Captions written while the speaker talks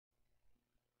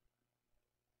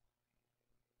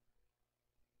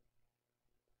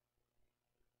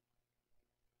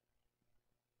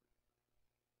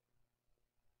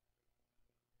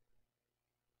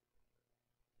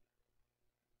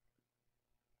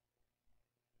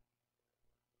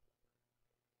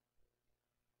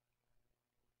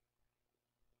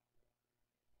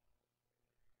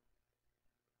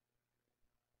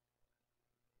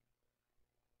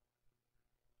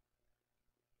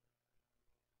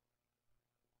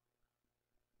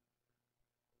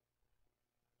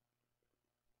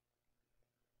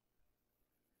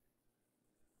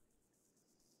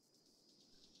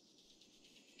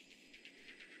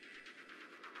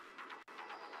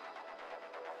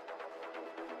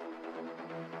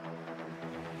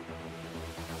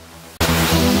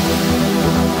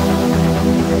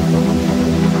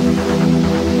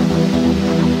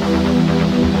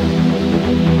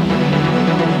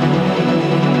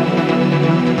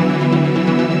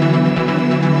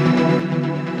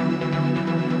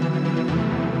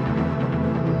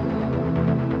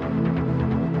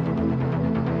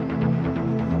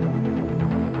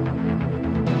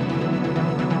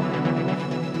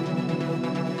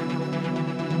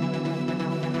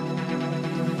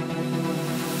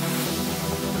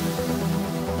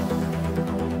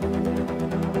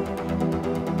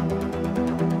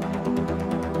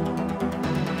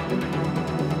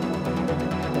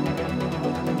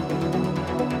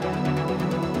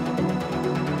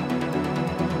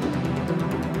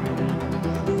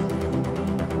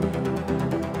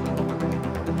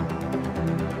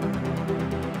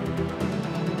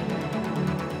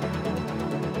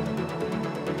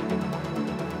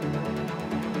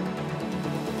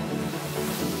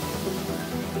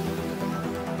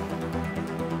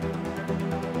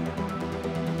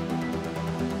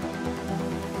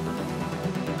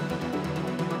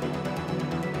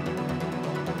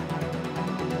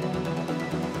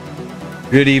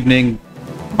Good evening.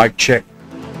 Mic check.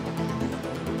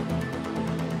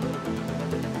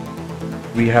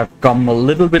 We have come a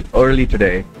little bit early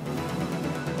today.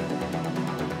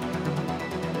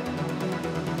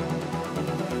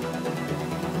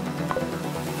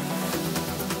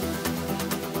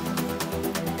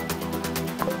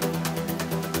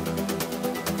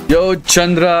 Yo,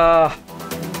 Chandra.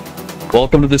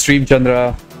 Welcome to the stream,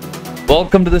 Chandra.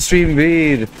 Welcome to the stream,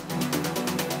 Veer.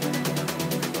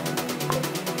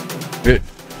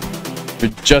 We're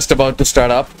just about to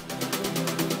start up.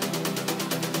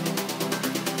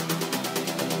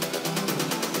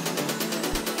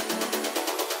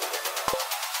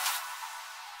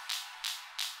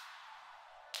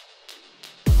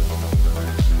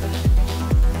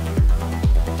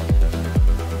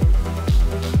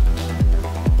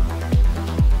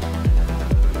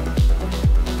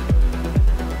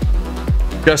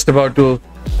 Just about to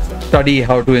study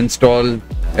how to install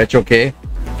HOK.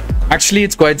 Actually,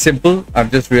 it's quite simple. I've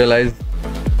just realized.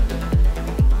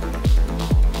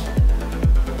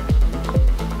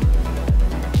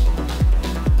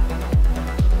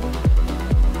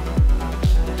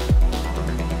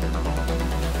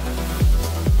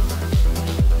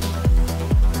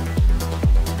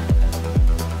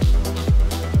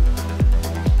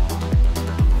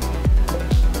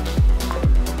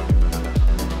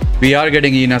 We are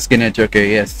getting Ina skin HOK,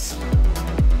 yes.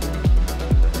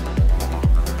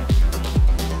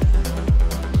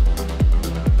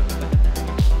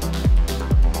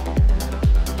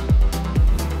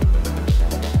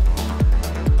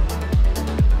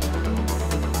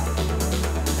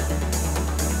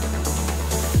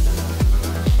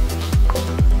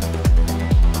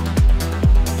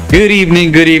 Good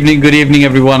evening,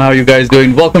 everyone. How are you guys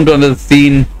doing? Welcome to another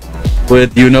scene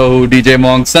with you-know-who, DJ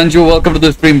Monk. Sanju, welcome to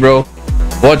the stream, bro.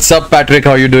 What's up, Patrick?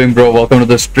 How you doing, bro? Welcome to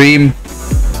the stream.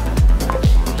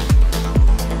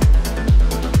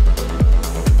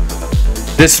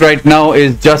 This right now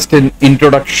is just an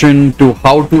introduction to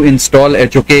how to install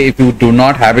HOK if you do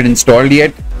not have it installed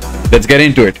yet. Let's get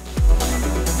into it.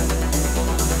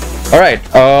 Alright,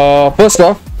 first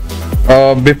off,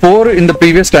 before in the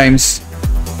previous times,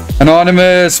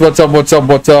 Anonymous, what's up?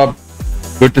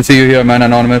 Good to see you here, man,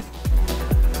 Anonymous.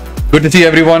 Good to see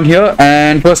everyone here.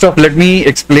 And first off, let me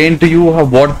explain to you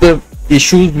what the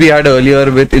issues we had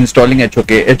earlier with installing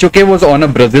HOK. HOK was on a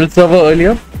Brazil server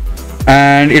earlier,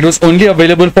 and it was only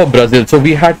available for Brazil. So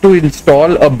we had to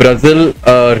install a Brazil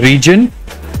region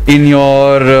in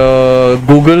your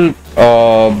Google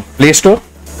Play Store.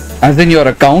 As in, your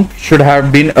account should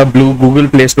have been a blue Google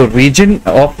Play Store region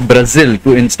of Brazil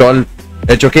to install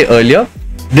HOK earlier.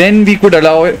 Then we could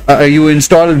allow you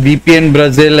install VPN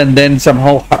Brazil and then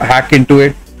somehow hack into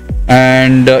it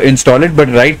and install it. But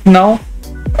right now,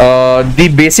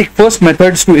 the basic first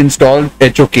methods to install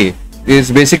HOK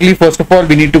is basically, first of all,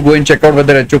 we need to go and check out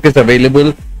whether HOK is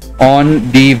available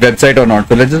on the website or not.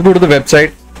 So let's just go to the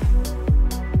website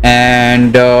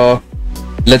and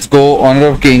let's go Honor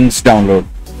of Kings download.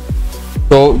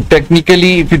 So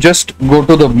technically, if you just go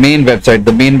to the main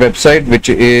website, which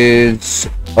is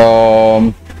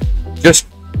just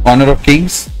Honor of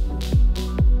Kings,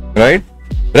 right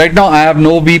now I have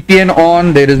no VPN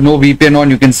on. There is no VPN on.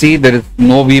 You can see there is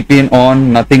no VPN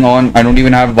on, nothing on. I don't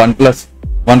even have OnePlus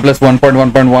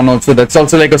 1.1.1 also. That's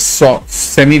also like a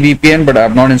semi VPN, but I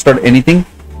have not installed anything.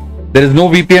 There is no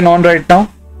VPN on right now.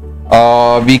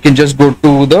 We can just go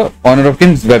to the Honor of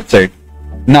Kings website.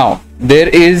 Now there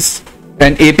is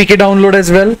an APK download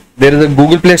as well. There is a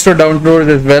Google Play Store download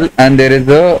as well, and there is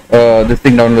a this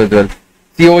thing download as well.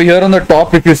 See over here on the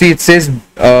top, if you see, it says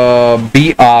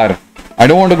BR. I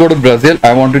don't want to go to Brazil.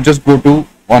 I want to just go to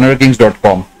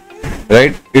honorkings.com.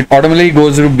 Right? It automatically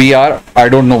goes to BR. I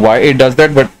don't know why it does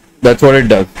that, but that's what it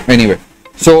does. Anyway,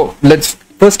 so let's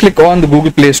first click on the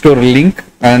Google Play Store link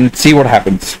and see what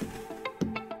happens.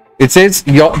 It says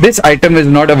this item is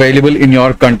not available in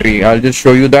your country. I'll just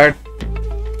show you that.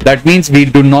 That means we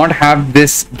do not have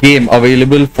this game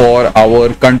available for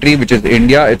our country, which is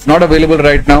India. It's not available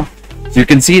right now. So you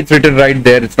can see it's written right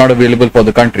there. It's not available for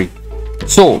the country.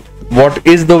 So what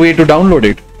is the way to download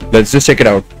it? Let's just check it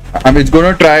out. It's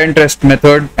going to try and test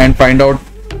method and find out.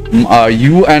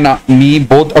 You and me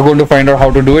both are going to find out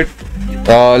how to do it.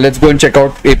 Let's go and check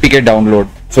out APK download.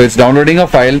 So it's downloading a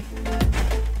file.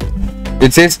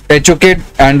 It says HOK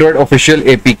Android official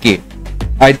APK.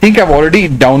 I think I've already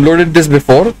downloaded this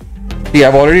before. See,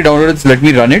 I've already downloaded this. Let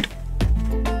me run it.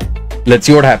 Let's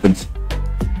see what happens.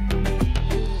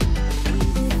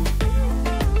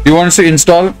 Do you want to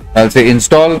install? I'll say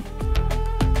install.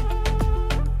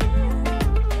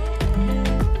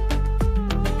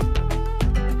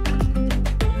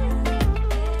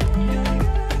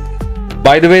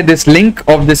 By the way, this link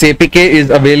of this APK is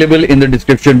available in the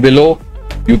description below.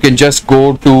 You can just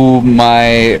go to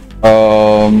my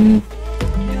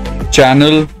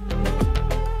channel,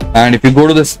 and if you go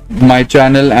to my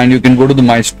channel and you can go to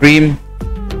my stream.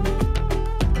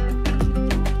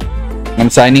 I'm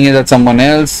signing in as someone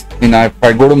else. If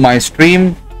I go to my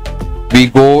stream, we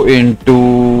go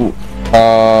into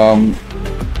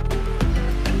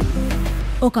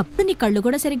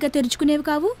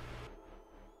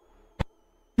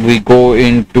we go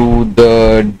into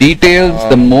the details,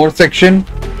 the more section.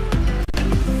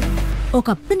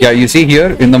 Yeah, you see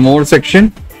here in the more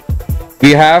section,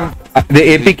 we have the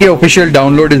APK official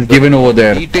download is given over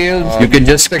there. Details, you can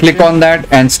just click on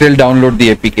that and still download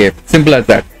the APK. Simple as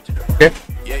that. Okay.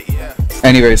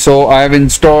 Anyway, so I've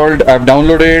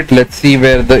downloaded it. Let's see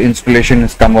where the installation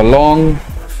has come along.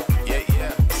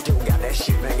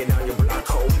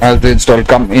 Has the install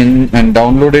come in and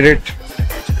downloaded it?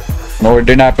 No, it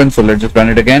didn't happen, so let's just run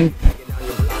it again.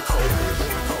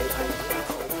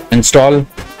 Install.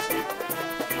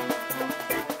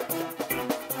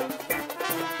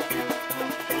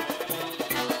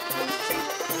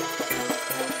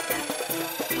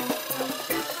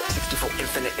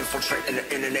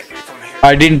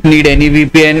 I didn't need any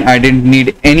VPN, I didn't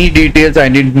need any details, I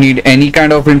didn't need any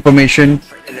kind of information.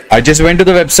 I just went to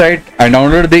the website, I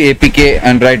downloaded the APK,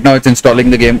 and right now it's installing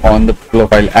the game on the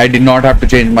profile. I did not have to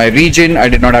change my region, I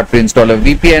did not have to install a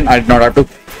VPN, I did not have to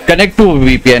connect to a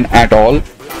VPN at all.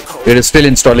 It is still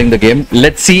installing the game.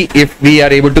 Let's see if we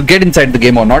are able to get inside the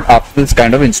game or not after this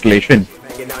kind of installation.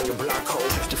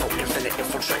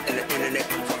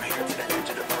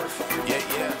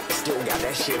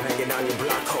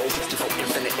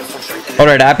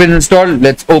 Alright, app is installed.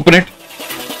 Let's open it.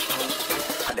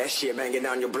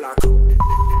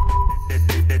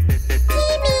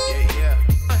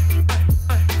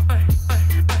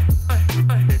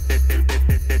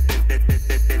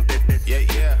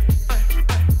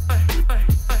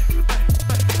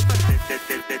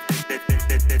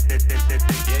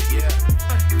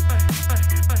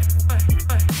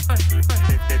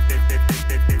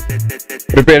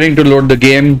 Preparing to load the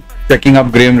game, checking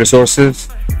up game resources,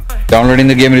 downloading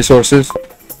the game resources.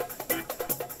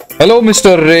 Hello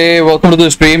Mr. Ray, welcome to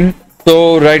the stream.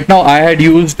 So right now I had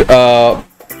used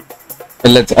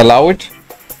let's allow it.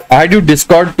 I had used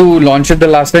Discord to launch it the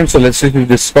last time, so let's just use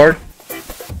Discord,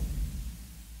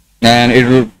 and it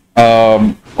will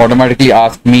automatically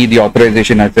ask me the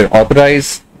authorization. I say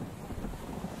authorize.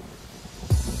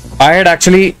 I had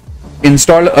actually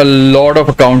installed a lot of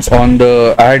accounts on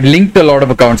the, I had linked a lot of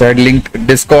accounts. I had linked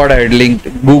Discord, I had linked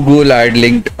Google, I had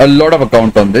linked a lot of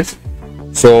accounts on this.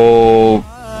 So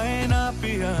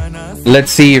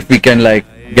let's see if we can like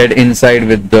get inside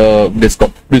with the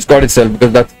Discord itself,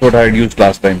 because that's what I had used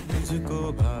last time.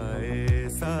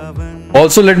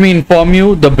 Also, let me inform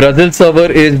you, the Brazil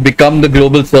server is become the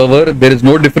global server. There is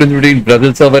no difference between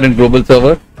Brazil server and global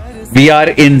server. We are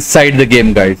inside the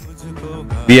game, guys.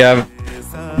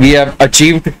 We have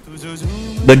achieved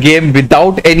the game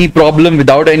without any problem,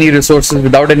 without any resources,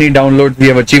 without any downloads. We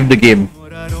have achieved the game.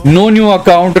 No new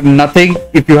account, nothing.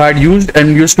 If you had used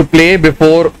to play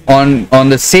before on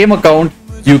the same account,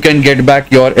 you can get back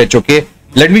your HOK.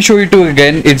 Let me show you two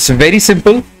again. It's very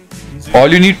simple. All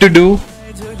you need to do,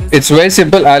 it's very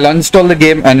simple. I'll uninstall the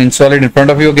game and install it in front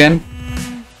of you again.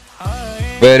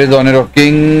 Where is Honor of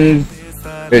Kings?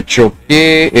 HOK.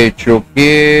 There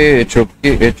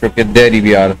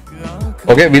we are.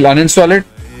 Okay, we'll uninstall it.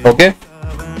 Okay.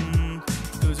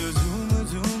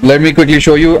 Let me quickly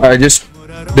show you.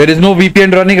 There is no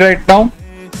VPN running right now.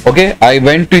 Okay, I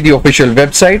went to the official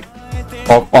website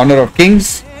of Honor of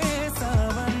Kings.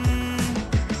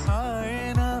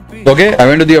 Okay, I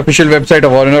went to the official website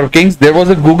of Honor of Kings. There was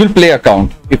a Google Play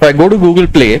account. If I go to Google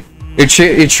Play, it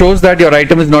shows that your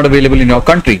item is not available in your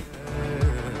country.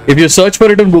 If you search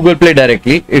for it on Google Play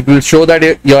directly, it will show that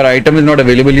your item is not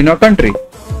available in your country.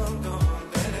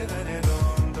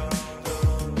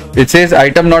 It says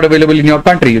item not available in your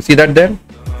country. You see that there?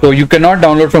 So you cannot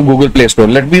download from Google Play Store.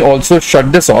 Let me also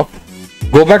shut this off.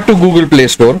 Go back to Google Play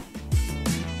Store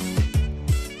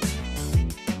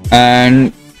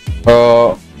and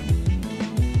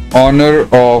Honor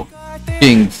of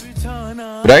Kings,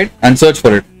 right? And search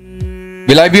for it.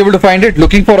 Will I be able to find it?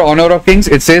 Looking for Honor of Kings,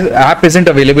 it says app isn't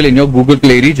available in your Google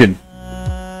Play region.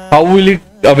 How will it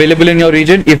available in your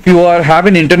region? If you have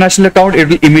an international account, it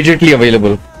will immediately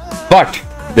available. But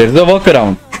there is a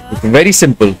workaround. It's very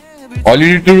simple. All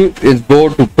you need to do is go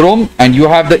to Chrome and you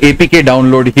have the APK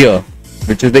download here,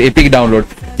 which is the APK download.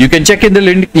 You can check in the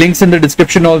links in the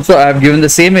description also. I have given the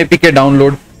same APK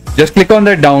download. Just click on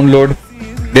that download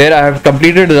There I have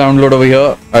completed the download over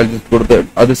here. I'll just go to the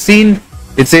other scene.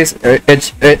 It says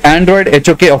Android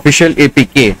HOK official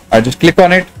APK. I just click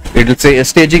on it. It will say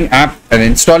staging app and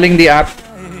installing the app.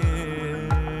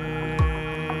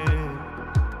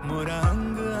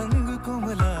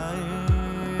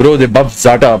 Bro, they buffed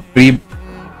Zata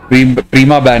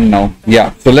Prima band now.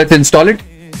 Yeah, so let's install it.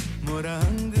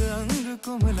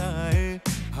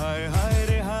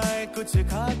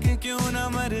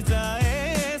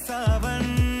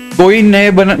 कोई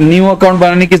new account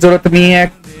बनाने की जरूरत नहीं है,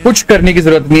 कुछ करने की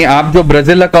जरूरत नहीं है। आप जो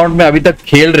ब्राजील अकाउंट में अभी तक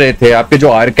खेल रहे थे, आपके जो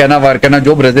आर्काना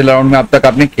जो ब्राजील अकाउंट में अब तक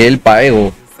आपने खेल पाए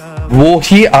हो, वो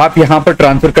ही आप यहाँ पर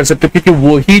ट्रांसफर कर सकते हो, क्योंकि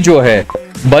वो ही जो है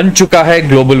बन चुका है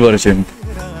ग्लोबल वर्जन।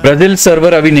 ब्राजील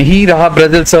सर्वर अभी नहीं रहा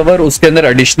ब्राजील सर्वर, उसके अंदर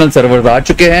एडिशनल सर्वर आ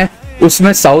चुके हैं,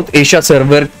 उसमें साउथ एशिया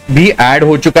सर्वर भी ऐड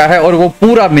हो चुका है और वो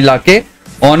पूरा मिला के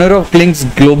honour of Kings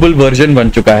global version बन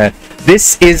चुका है।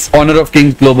 This is honour of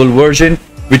Kings global version,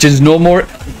 which is no more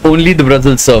only the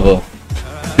Brazil server.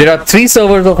 There are 3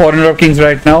 servers of Honor of Kings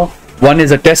right now. One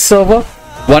is a test server,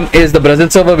 one is the Brazil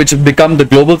server, which has become the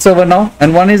global server now,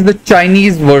 and one is the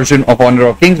Chinese version of Honor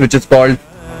of Kings, which is called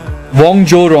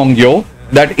Wongzhou Rongyou.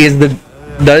 That is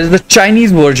the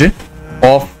Chinese version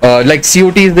of like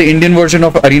COT is the Indian version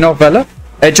of Arena of Valor.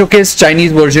 HOK's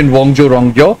Chinese version Wongzhou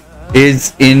Rongyou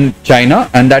is in China,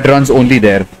 and that runs only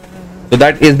there. So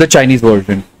that is the Chinese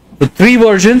version. So 3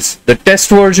 versions: the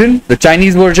test version, the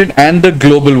Chinese version, and the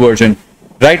global version.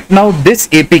 Right now, this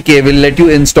APK will let you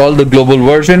install the global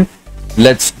version.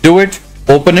 Let's do it.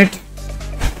 Open it.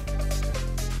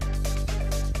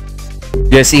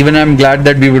 Yes, even I'm glad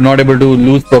that we were not able to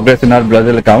lose progress in our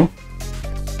Brazil account.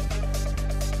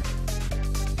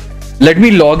 Let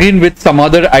me log in with some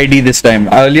other ID this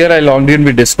time. Earlier I logged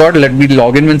in with Discord. Let me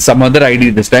log in with some other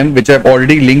ID this time, which I've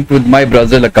already linked with my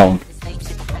Brazil account.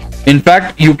 In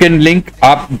fact, you can link,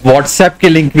 आप WhatsApp के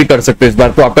link भी कर सकते हो इस बार,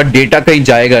 तो आपका data कहीं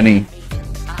जाएगा नहीं।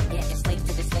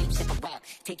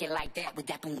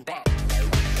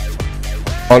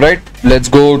 Alright,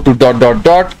 let's go to ...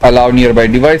 allow nearby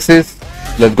devices.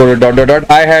 Let's go to ...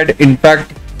 I had, in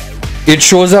fact, it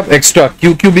shows up extra.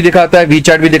 QQ भी दिखाता है,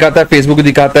 WeChat भी दिखाता है, Facebook भी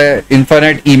दिखाता है,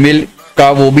 Infinite email का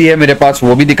वो भी है मेरे पास,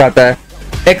 वो भी दिखाता है,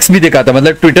 X भी दिखाता है,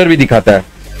 मतलब Twitter भी दिखाता है।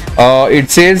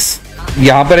 It says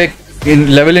यहाँ पर एक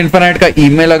लेवल इन्फिनाइट का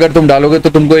ईमेल अगर तुम डालोगे तो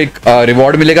तुमको एक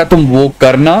रिवॉर्ड मिलेगा, तुम वो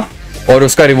करना और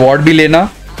उसका रिवॉर्ड भी लेना।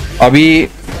 अभी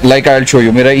like I will show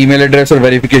you, मेरा ईमेल एड्रेस और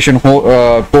वेरिफिकेशन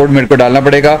कोड मेरे को डालना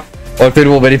पड़ेगा और फिर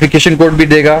वो वेरिफिकेशन कोड भी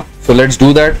देगा। So let's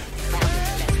do that,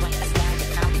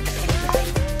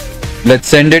 let's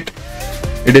send it.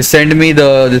 It is send me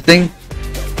the thing,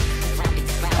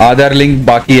 Aadhaar link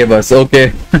बाकी है बस। ओके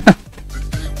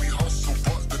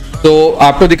तो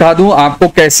आपको दिखा दूं आपको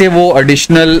कैसे वो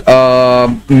एडिशनल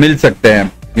मिल सकते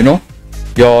हैं, you know,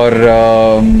 your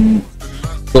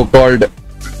so called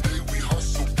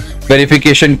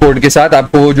verification code के साथ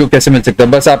आपको वो जो कैसे मिल सकता है।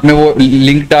 बस आपने वो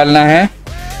लिंक डालना है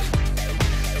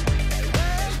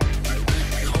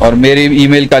और मेरे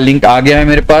ईमेल का लिंक आ गया है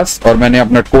मेरे पास और मैंने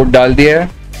अपना कोड डाल दिया है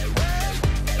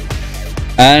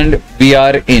and we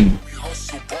are in.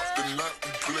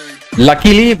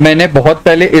 Luckily मैंने बहुत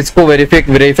पहले इसको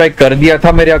वेरीफाई कर दिया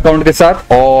था मेरे अकाउंट के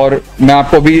साथ और मैं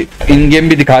आपको भी इन गेम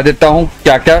भी दिखा देता हूं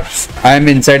क्या क्या I am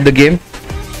inside the game.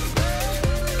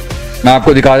 मैं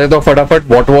आपको दिखा देता हूं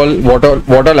फटाफट what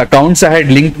all accounts I had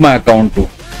linked my account to.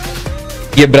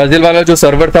 ये ब्राजील वाला जो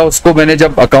सर्वर था उसको मैंने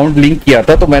जब अकाउंट लिंक किया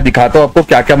था तो मैं दिखाता हूं आपको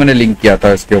क्या क्या मैंने लिंक किया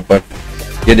था इसके ऊपर।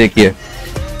 ये देखिए,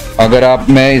 अगर आप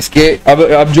मैं इसके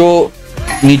अब जो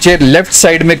नीचे लेफ्ट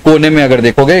साइड में कोने में अगर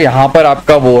देखोगे यहाँ पर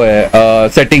आपका वो है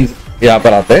सेटिंग्स, यहाँ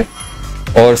पर आता है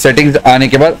और सेटिंग्स आने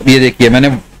के बाद ये देखिए मैंने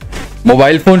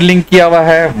मोबाइल फोन लिंक किया हुआ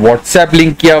है, व्हाट्सएप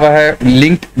लिंक किया हुआ है।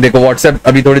 लिंक देखो व्हाट्सएप,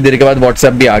 अभी थोड़ी देर के बाद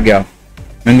व्हाट्सएप भी आ गया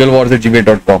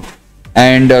minglewars@gmail.com।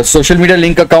 And social media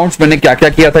link accounts मैंने क्या क्या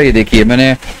किया था ये देखिए।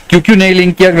 मैंने QQ नहीं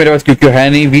लिंक किया, मेरे पास QQ है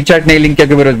नहीं। WeChat नहीं लिंक किया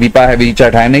क्योंकि मेरे पास वीपा है,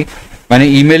 WeChat है नहीं। मैंने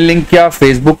ईमेल लिंक किया,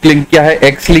 फेसबुक लिंक किया है,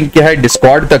 X लिंक किया है,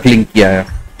 डिस्कॉर्ड तक लिंक किया है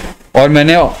और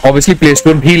मैंने ऑब्वियसली प्ले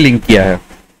स्टोर भी लिंक किया है।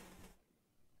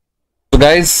 तो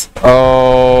guys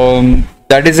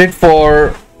that is it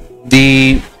for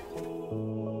the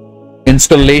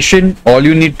installation. All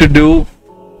you need to do,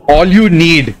 all you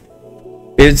need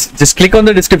is just click on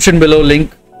the description below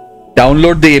link,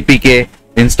 download the APK,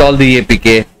 install the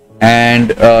APK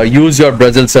and use your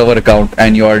Brazil server account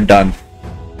and you are done.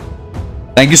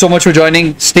 Thank you so much for joining.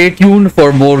 Stay tuned for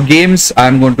more games.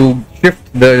 I'm going to shift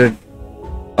the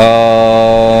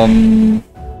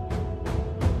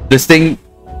this thing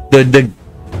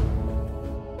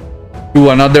to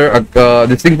another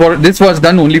this thing. For this was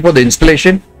done only for the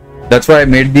installation, that's why I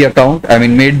made the account, I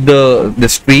mean made the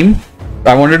stream,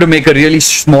 I wanted to make a really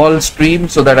small stream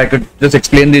so that I could just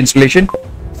explain the installation.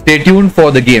 Stay tuned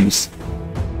for the games.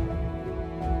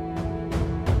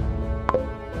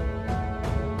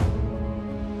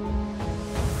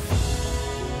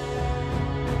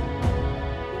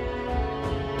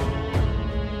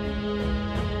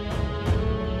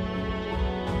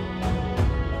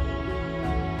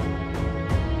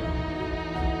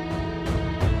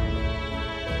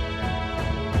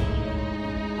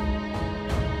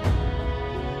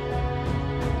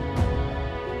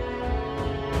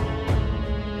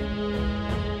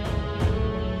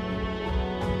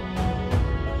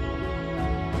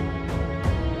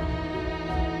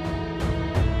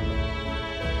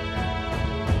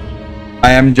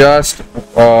 I am just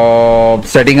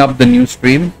setting up the new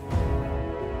stream.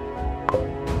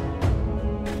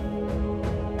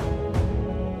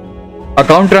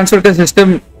 Account transfer का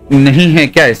system नहीं है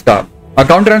क्या इसका?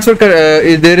 Account transfer का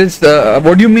there is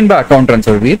what do you mean by account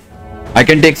transfer, Veer? I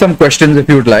can take some questions if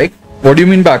you would like. What do you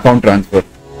mean by account transfer?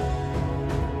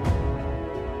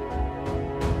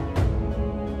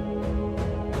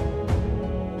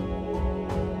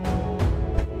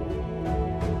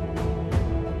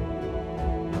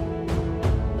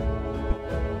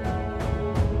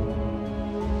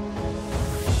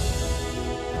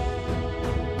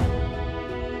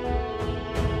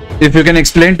 If you can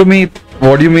explain to me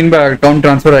what do you mean by account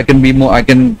transfer, I can be more, I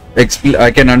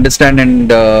can understand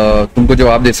and तुमको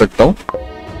जवाब दे सकता हूँ.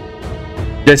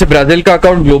 जैसे Brazil का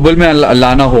account global में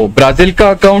लाना हो, Brazil का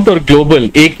अकाउंट और ग्लोबल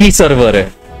एक ही सर्वर है.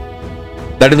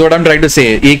 That is what I'm trying to say.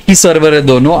 एक ही सर्वर है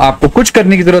दोनों. आपको कुछ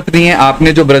करने की जरूरत नहीं है.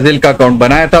 आपने जो ब्राजील का अकाउंट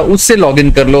बनाया था उससे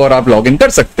लॉगिन कर लो और आप लॉगिन कर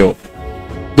सकते हो.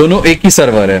 दोनों एक ही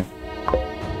सर्वर है.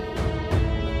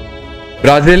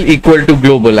 Brazil equal to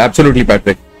global. Absolutely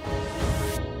Patrick.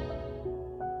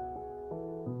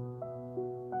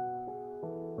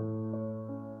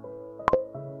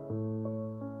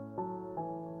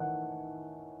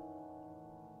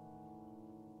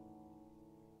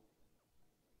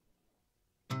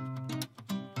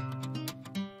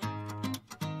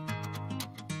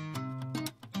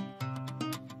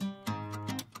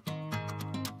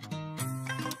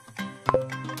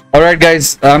 Alright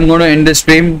guys, I'm going to end this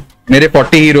stream. मेरे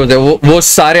 40 heroes है, वो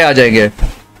सारे आ जाएंगे,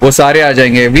 वो सारे आ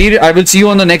जाएंगे. Veer, I will see you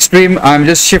on the next stream. I'm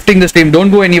just shifting the stream.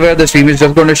 Don't go anywhere. The stream is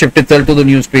just going to shift itself to the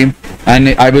new stream, and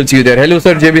I will see you there. Hello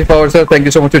sir, JB Power sir. Thank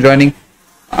you so much for joining.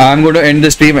 I'm going to end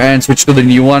the stream and switch to the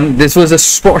new one. This was a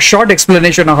short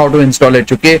explanation of how to install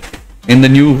HOK in the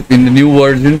new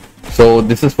version. So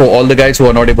this is for all the guys who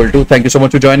are not able to. Thank you so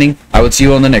much for joining. I will see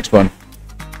you on the next one.